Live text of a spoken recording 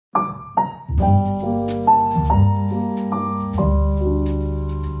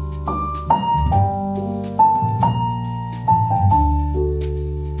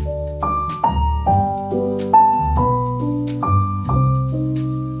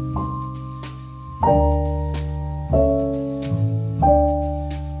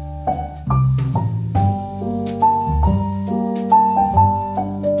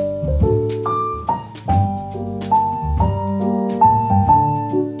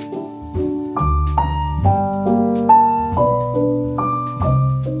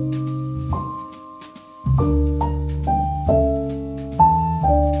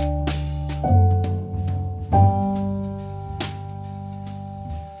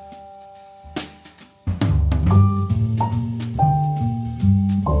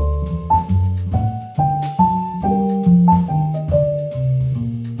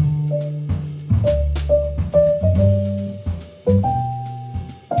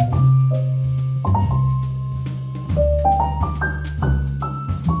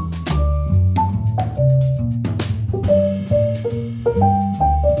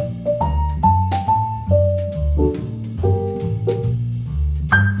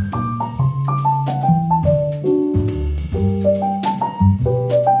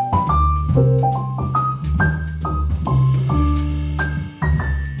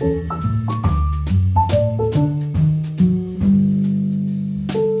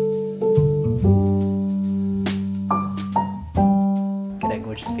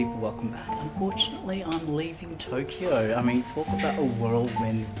Unfortunately, I'm leaving Tokyo. I mean, talk about a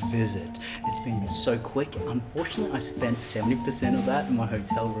whirlwind visit. It's been so quick. Unfortunately, I spent 70% of that in my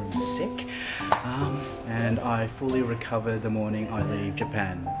hotel room sick. And I fully recover the morning I leave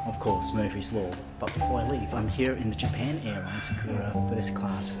Japan. Of course, Murphy's Law. But before I leave, I'm here in the Japan Airlines First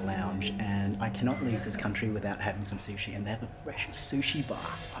Class lounge, and I cannot leave this country without having some sushi. And they have a fresh sushi bar.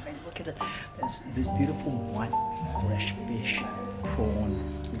 I mean, look at it. There's this beautiful white fresh fish, prawn.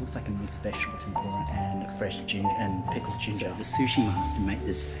 It looks like a mixed vegetable tempura and fresh ginger and pickled ginger. So the sushi master made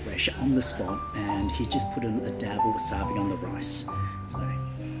this fresh on the spot, and he just put a dab of wasabi on the rice. So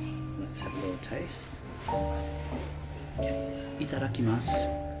let's have a little taste. Okay,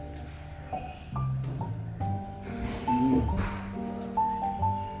 itadakimasu.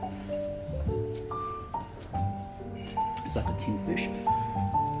 It's like a tin fish,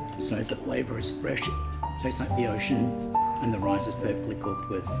 so the flavour is fresh. It tastes like the ocean, and the rice is perfectly cooked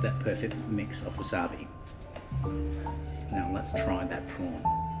with that perfect mix of wasabi. Now let's try that prawn,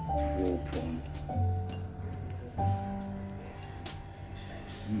 raw prawn.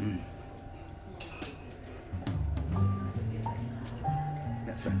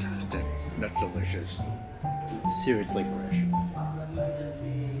 That's fantastic. That's delicious. Seriously fresh.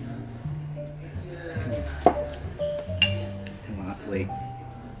 And lastly,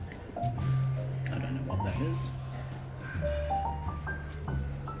 I don't know what that is.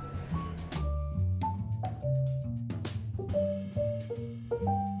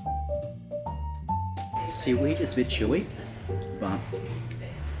 Seaweed is a bit chewy, but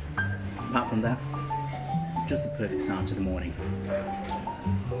apart from that, just the perfect start to the morning.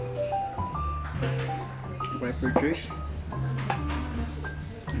 Grapefruit juice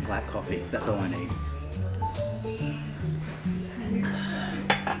and black coffee, that's all I need.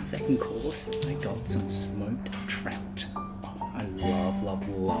 Second course, I got some smoked trout. Oh, I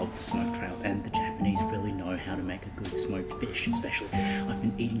love smoked trout, and the Japanese really know how to make a good smoked fish, especially. I've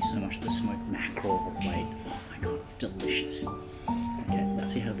been eating so much of the smoked mackerel of late. Oh my god, it's delicious. Okay,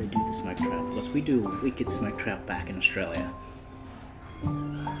 let's see how they do the smoked trout, because we do a wicked smoked trout back in Australia.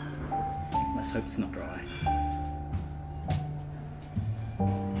 Let's hope it's not dry.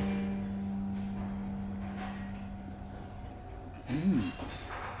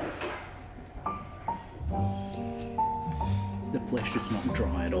 The flesh is not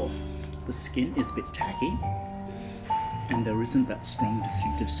dry at all. The skin is a bit tacky, and there isn't that strong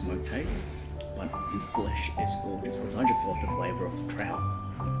distinctive smoke taste, but the flesh is gorgeous, because I just love the flavour of trout.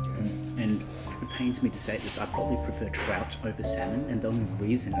 And it pains me to say this, I probably prefer trout over salmon, and the only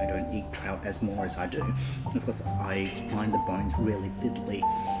reason I don't eat trout as more as I do is because I find the bones really fiddly.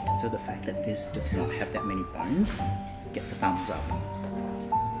 So the fact that this does not have that many bones gets a thumbs up.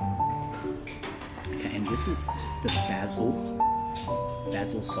 Okay, and this is the basil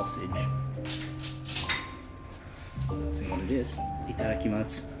sausage. Let's see what it is.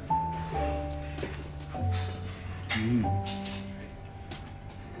 Itadakimasu.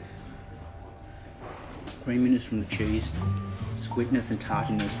 Creaminess from the cheese, sweetness and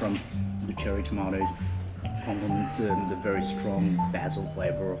tartiness from the cherry tomatoes complements the very strong basil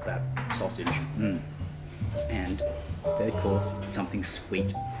flavour of that sausage. And third course, something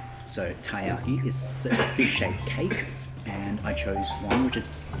sweet. So Taiyaki is a fish-shaped cake, and I chose one which is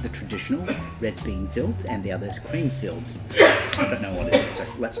the traditional red bean filled, and the other is cream filled. I don't know what it is, so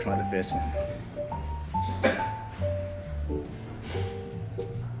let's try the first one.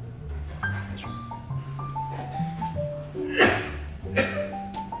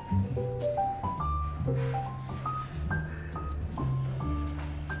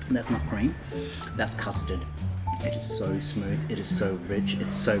 That's not cream, that's custard. It is so smooth, it is so rich,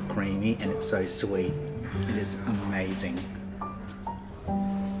 it's so creamy, and it's so sweet. It is amazing.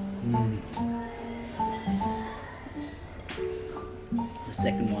 The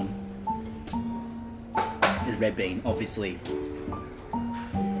second one is red bean, obviously.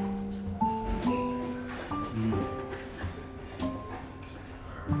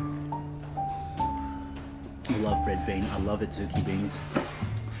 I love red bean, I love Azuki beans.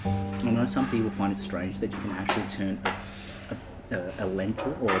 I know some people find it strange that you can actually turn a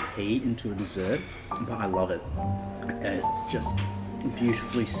lentil or a pea into a dessert, but I love it. It's just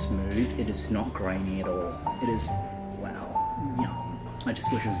beautifully smooth. It is not grainy at all. It is, wow, yum. I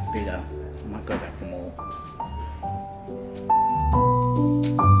just wish it was bigger. I might go back for more.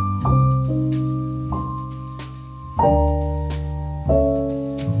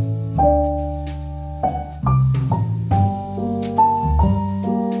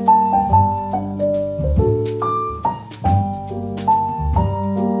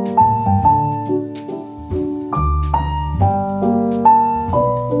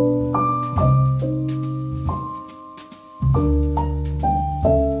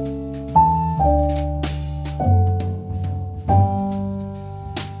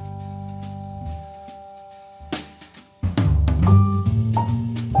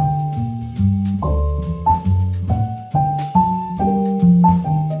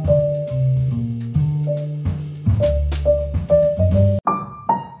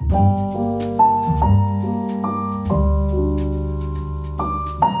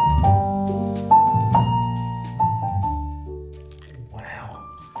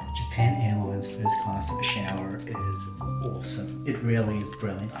 Japan Airlines First Class shower is awesome. It really is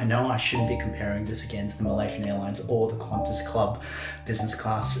brilliant. I know I shouldn't be comparing this against the Malaysian Airlines or the Qantas Club business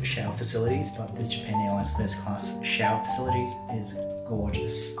class shower facilities, but this Japan Airlines First Class shower facilities is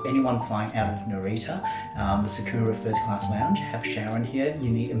gorgeous. Anyone flying out of Narita, the Sakura First Class Lounge, have shower in here. You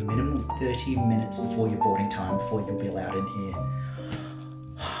need a minimum of 30 minutes before your boarding time before you'll be allowed in here.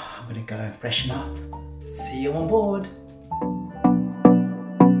 I'm gonna go freshen up. See you on board.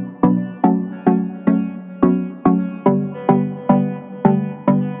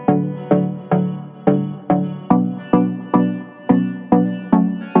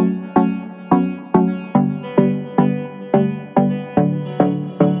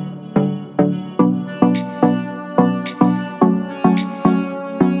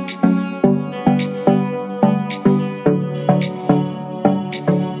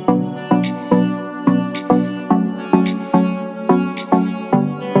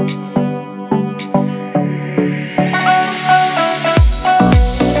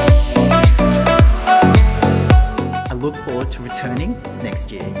 Look forward to returning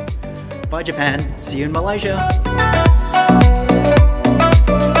next year. Bye Japan, see you in Malaysia!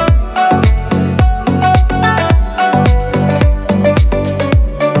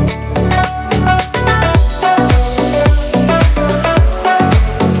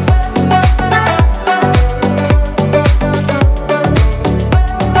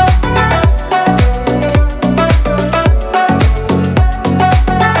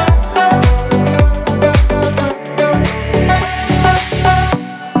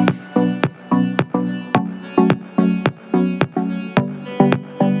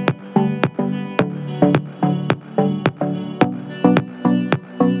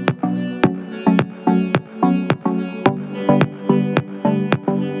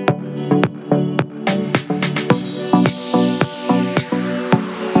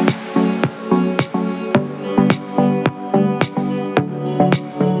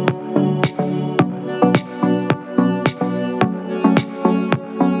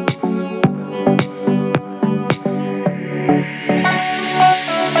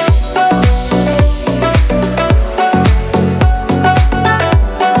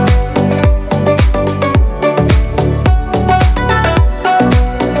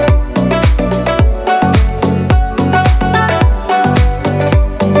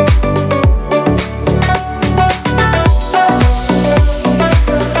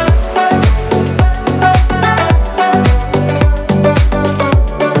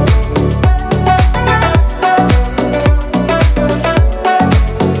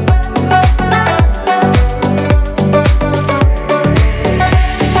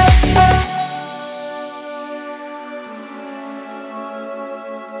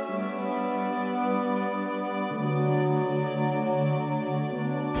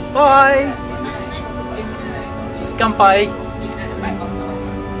 Kanpai!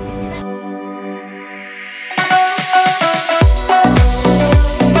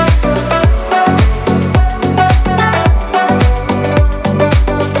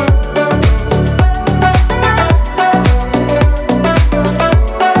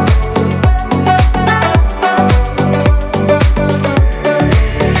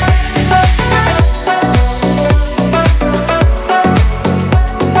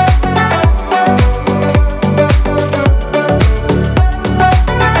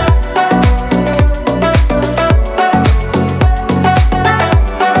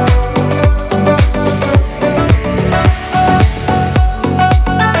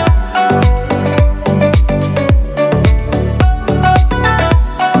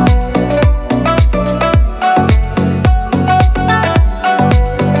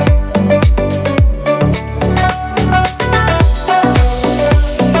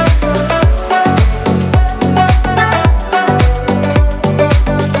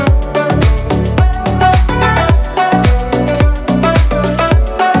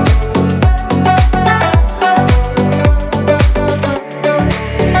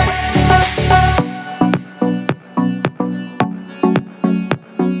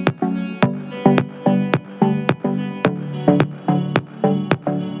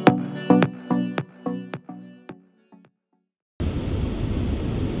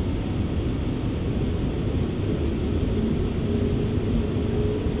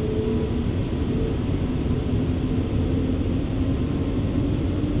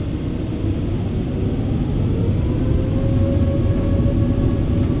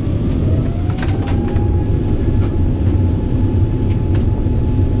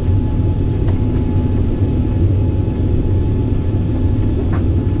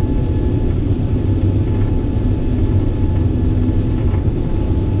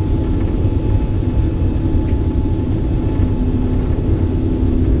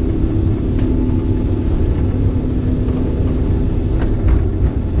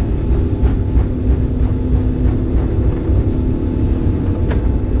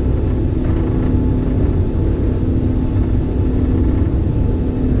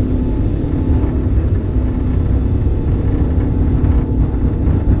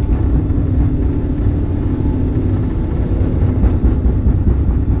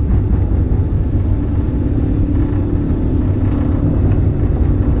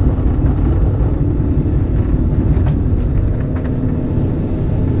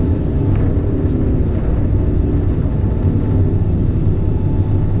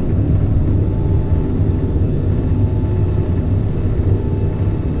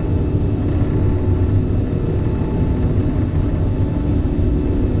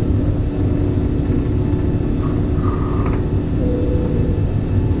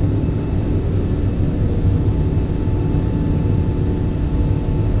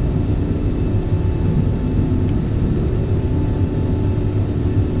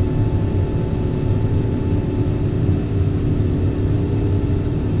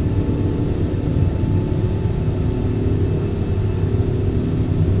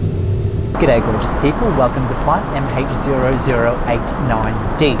 G'day gorgeous people, welcome to flight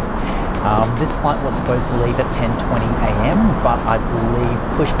MH0089D. This flight was supposed to leave at 10:20 AM, but I believe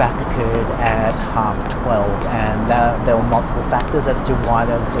pushback occurred at 12:30, and there were multiple factors as to why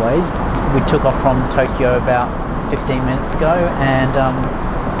there was delays. We took off from Tokyo about 15 minutes ago, and I'm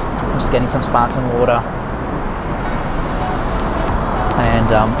just getting some sparkling water and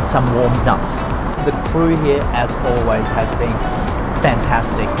some warm nuts. The crew here, as always, has been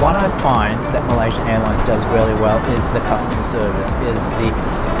fantastic. What I find that Malaysia Airlines does really well is the customer service, is the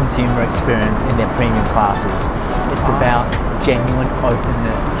consumer experience in their premium classes. It's about genuine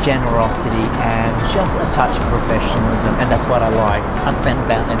openness, generosity, and just a touch of professionalism, and that's what I like. I spent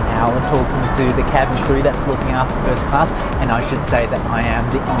about an hour talking to the cabin crew that's looking after first class, and I should say that I am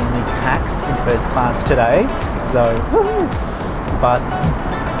the only tax in first class today, so woo! But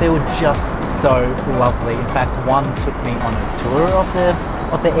they were just so lovely. In fact, one took me on a tour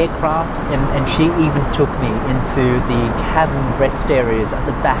of the aircraft, and she even took me into the cabin rest areas at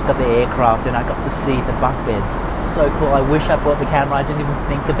the back of the aircraft, and I got to see the bunk beds. So cool. I wish I brought the camera. I didn't even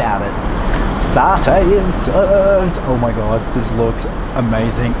think about it. Satay is served. Oh my god, this looks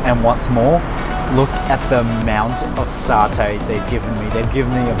amazing. And what's more, look at the amount of satay they've given me. They've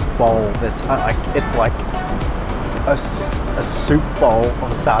given me a bowl that's it's like a soup bowl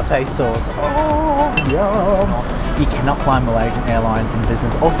of satay sauce. Oh, yum! You cannot fly Malaysian Airlines in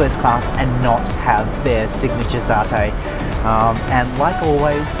business or first class and not have their signature satay. And like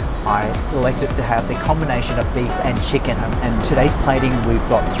always, I elected to have the combination of beef and chicken. And today's plating, we've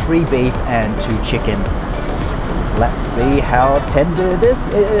got 3 beef and 2 chicken. Let's see how tender this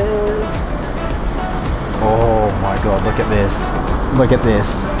is. Oh my god, look at this. Look at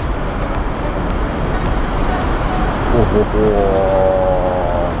this.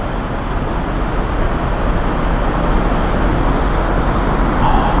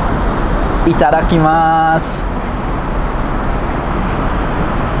 Itadakimasu.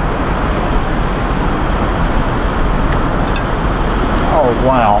 Oh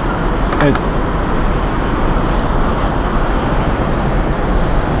wow.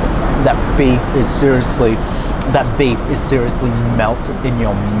 That beef is seriously melted in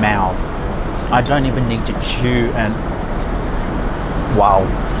your mouth. I don't even need to chew, and wow.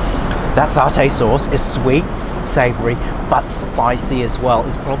 That satay sauce is sweet, savory, but spicy as well.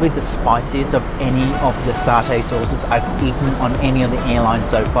 It's probably the spiciest of any of the satay sauces I've eaten on any of the airlines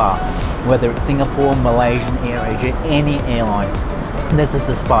so far. Whether it's Singapore, Malaysian, AirAsia, any airline. This is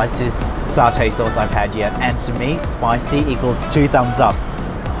the spiciest satay sauce I've had yet, and to me, spicy equals 2 thumbs up.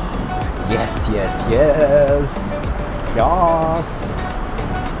 Yes, yes, yes. Yes.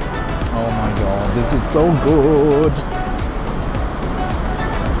 Oh my god, this is so good.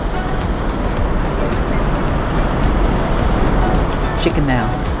 Chicken now.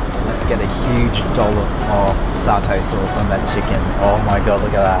 Let's get a huge dollop of satay sauce on that chicken. Oh my god,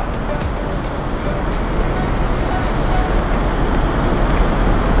 look at that.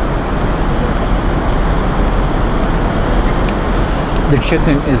 The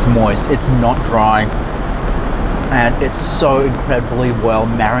chicken is moist, it's not dry, and it's so incredibly well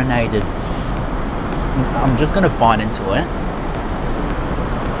marinated. I'm just gonna bite into it.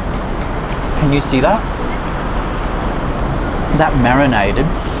 Can you see that? That marinated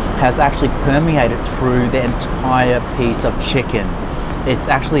has actually permeated through the entire piece of chicken. It's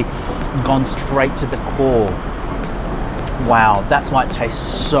actually gone straight to the core. Wow, that's why it tastes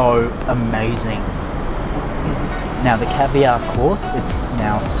so amazing. Now the caviar course is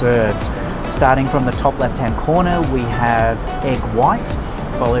now served. Starting from the top left hand corner, we have egg white,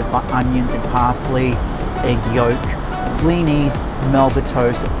 followed by onions and parsley, egg yolk, blinis, Melba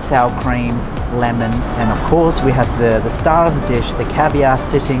toast, sour cream, lemon, and of course we have the star of the dish, the caviar,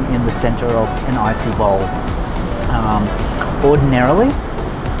 sitting in the center of an icy bowl. Ordinarily,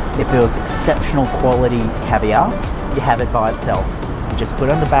 if it was exceptional quality caviar, you have it by itself. You just put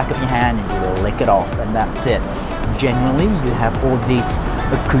it on the back of your hand and you lick it off, and that's it. Generally, you have all these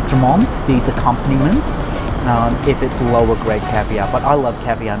accoutrements, these accompaniments, if it's lower grade caviar. But I love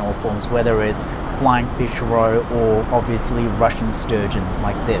caviar in all forms, whether it's flying fish roe or obviously Russian sturgeon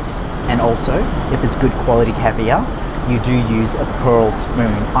like this. And also, if it's good quality caviar, you do use a pearl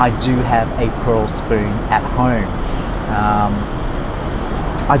spoon. I do have a pearl spoon at home.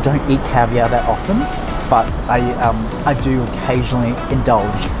 I don't eat caviar that often, but I do occasionally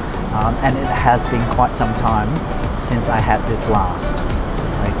indulge. And it has been quite some time since I had this last.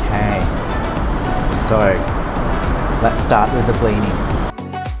 Okay, so let's start with the blini.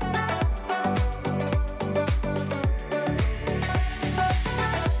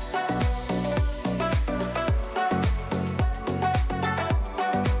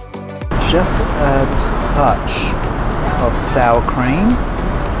 Just a touch of sour cream,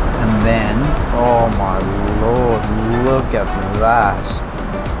 and then, oh my lord, look at that.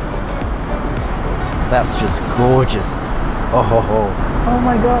 That's just gorgeous. Oh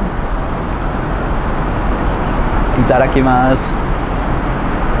my god. Itadakimasu.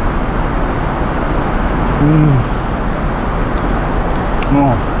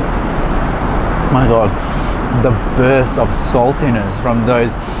 Oh my god. The burst of saltiness from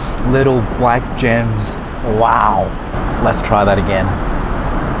those little black gems. Wow. Let's try that again.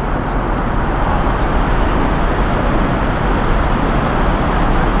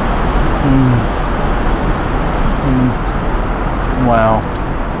 Wow,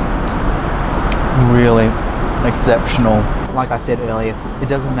 really exceptional. Like I said earlier, it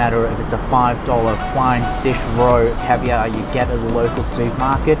doesn't matter if it's a $5 flying fish roe caviar you get at a local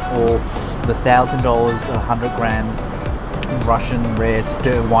supermarket, or the $1,000 100 grams Russian rare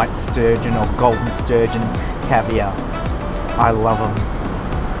white sturgeon or golden sturgeon caviar. I love them.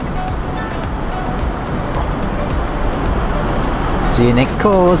 See you next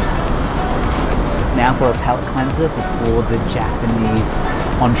course. Now for a palate cleanser before the Japanese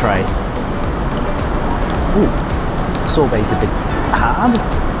entree. Ooh, soba is a bit hard,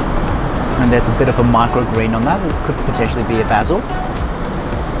 and there's a bit of a microgreen on that. It could potentially be a basil.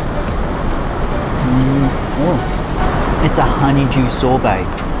 Oh. It's a honeydew sorbet.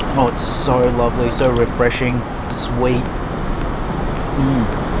 Oh, it's so lovely, so refreshing, sweet.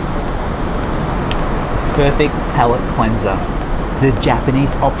 Perfect palate cleanser. The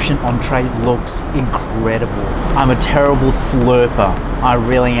Japanese option entree looks incredible. I'm a terrible slurper. I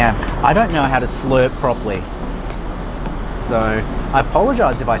really am. I don't know how to slurp properly. So I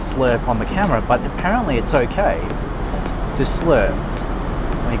apologize if I slurp on the camera, but apparently it's okay to slurp.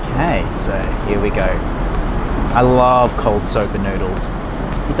 Okay, so here we go. I love cold soba noodles.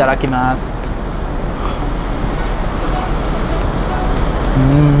 Itadakimasu.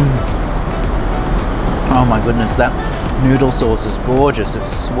 Oh my goodness, that noodle sauce is gorgeous.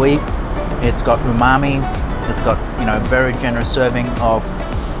 It's sweet, it's got umami, it's got, you know, very generous serving of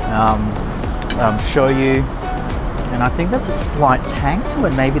shoyu, and I think there's a slight tang to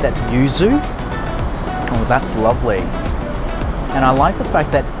it. Maybe that's yuzu. Oh, that's lovely. And I like the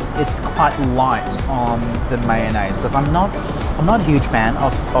fact that it's quite light on the mayonnaise, because I'm not a huge fan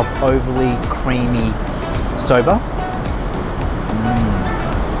of overly creamy soba.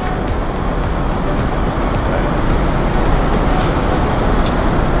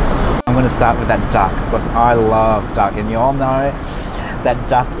 I'm going to start with that duck, because I love duck, and you all know that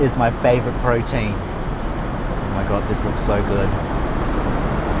duck is my favorite protein. Oh my god, this looks so good.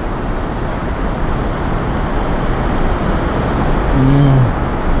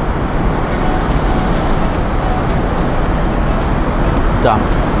 Duck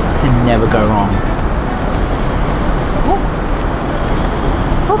can never go wrong. Oh,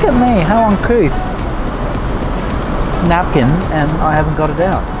 look at me, how uncouth. Napkin, and I haven't got it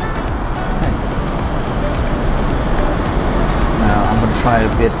out. Now I'm going to try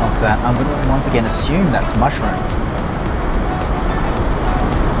a bit of that. I'm going to once again assume that's mushroom.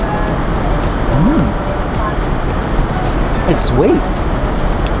 It's sweet.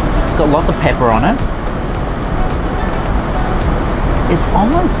 It's got lots of pepper on it. It's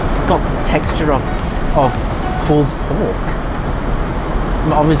almost got the texture of pulled pork.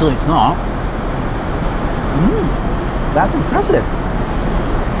 Well, obviously it's not. That's impressive.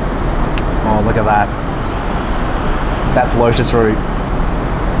 Oh, look at that. That's lotus root.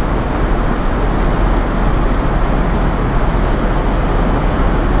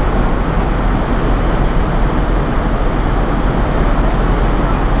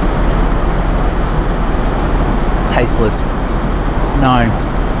 Tasteless. No.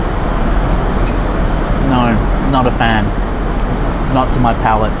 No, not a fan. Not to my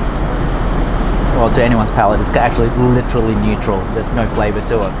palate. Well, to anyone's palate, it's actually literally neutral. There's no flavor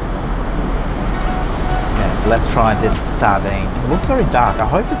to it. Okay, let's try this sardine. It looks very dark. I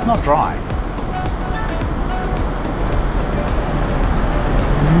hope it's not dry.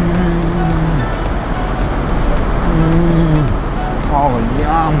 Oh,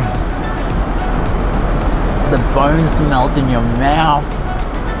 yum. The bones melt in your mouth.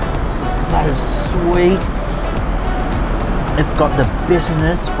 That is sweet. It's got the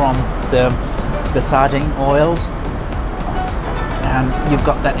bitterness from the sardine oils, and you've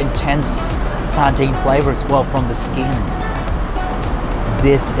got that intense sardine flavor as well from the skin.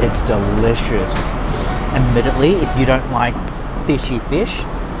 This is delicious. Admittedly, if you don't like fishy fish,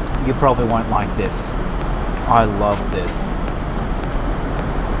 you probably won't like this. I love this.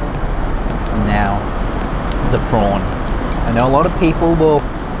 Now, the prawn. I know a lot of people will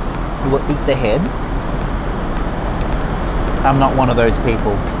eat the head. I'm not one of those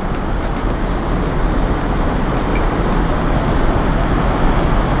people.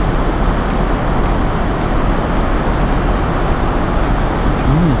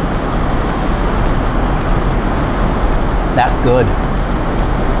 That's good.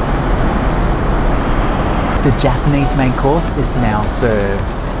 The Japanese main course is now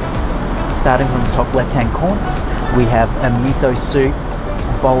served. Starting from the top left-hand corner, we have a miso soup,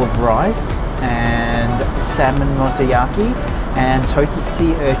 a bowl of rice, and salmon taiyaki, and toasted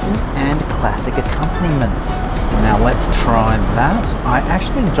sea urchin, and classic accompaniments. Now let's try that. I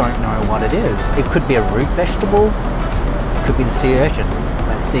actually don't know what it is. It could be a root vegetable, it could be the sea urchin.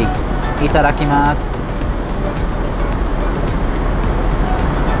 Let's see. Itadakimasu.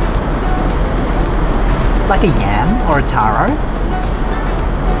 It's like a yam or a taro.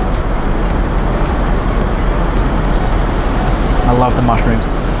 I love the mushrooms.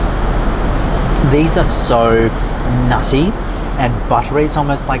 These are so nutty and buttery. It's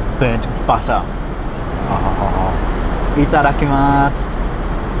almost like burnt butter. Oh. Itadakimasu.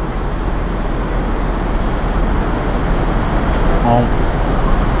 Oh.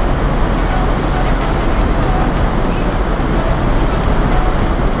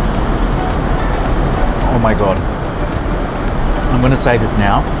 Oh my god. I'm gonna say this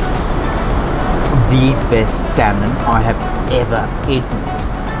now. The best salmon I have ever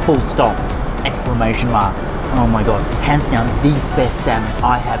eaten. Full stop. Exclamation mark. Oh my god. Hands down, the best salmon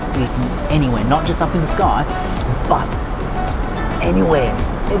I have eaten anywhere. Not just up in the sky, but anywhere.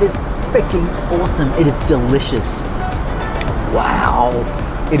 It is freaking awesome. It is delicious. Wow.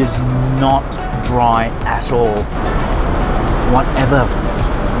 It is not dry at all. Whatever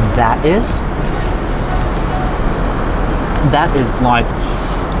that is like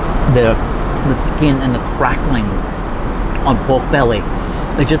the skin and the crackling on pork belly.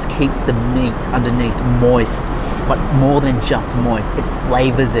 It just keeps the meat underneath moist, but more than just moist, it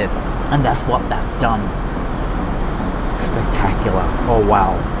flavors it, and that's what that's done. Spectacular. Oh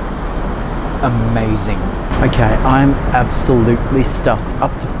wow, amazing. Okay, I'm absolutely stuffed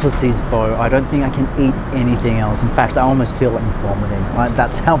up to pussy's bow. I don't think I can eat anything else. In fact, I almost feel like vomiting.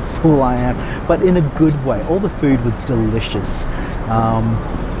 That's how full I am, but in a good way. All the food was delicious.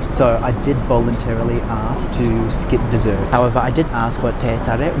 So I did voluntarily ask to skip dessert. However, I did ask for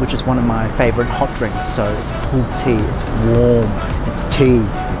Taiyaki, which is one of my favorite hot drinks. So it's cool tea, it's warm, it's tea,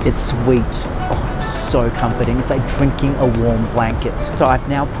 it's sweet. Oh, it's so comforting. It's like drinking a warm blanket. So I've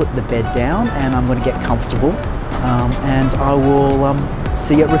now put the bed down and I'm going to get comfortable, and I will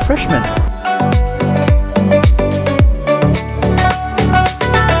see you at refreshment.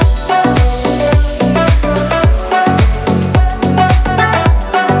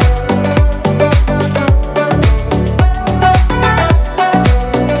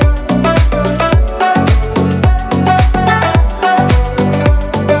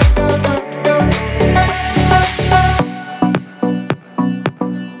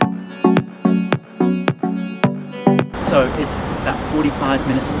 So it's about 45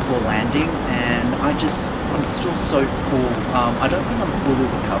 minutes before landing, and I'm still so full. I don't think I'm fully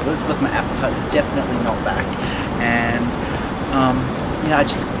recovered because my appetite is definitely not back, and yeah, I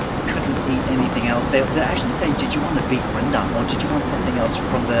just couldn't eat anything else. They're actually saying, did you want a beef rendang or did you want something else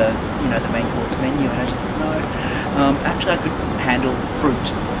from the the main course menu? And I just said no. Actually, I could handle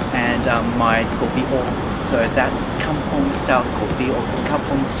fruit and my kopi o. So that's kampong style kopi or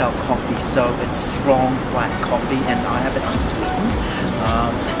kampong style coffee. So it's strong black coffee, and I have it unsweetened.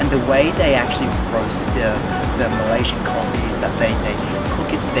 And the way they actually roast the Malaysian coffee is that they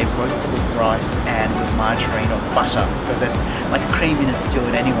cook it, they roast it with rice and with margarine or butter. So there's like a creaminess to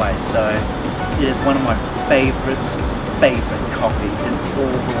it anyway. So it is one of my favorite coffees in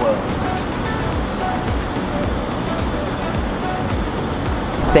all the world.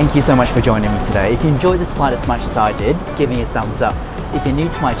 Thank you so much for joining me today. If you enjoyed this flight as much as I did, give me a thumbs up. If you're new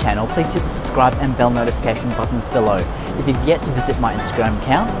to my channel, please hit the subscribe and bell notification buttons below. If you've yet to visit my Instagram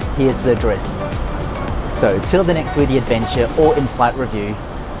account, here's the address. So till the next foodie adventure or in-flight review,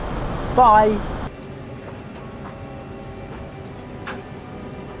 bye!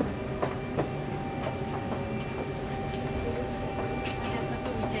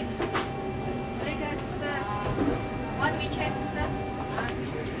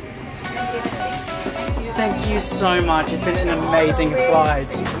 Thank you so much. It's been an amazing flight.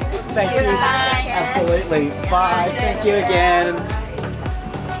 Thank you. Bye. Absolutely. Bye. Thank you again.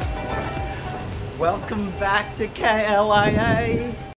 Welcome back to KLIA.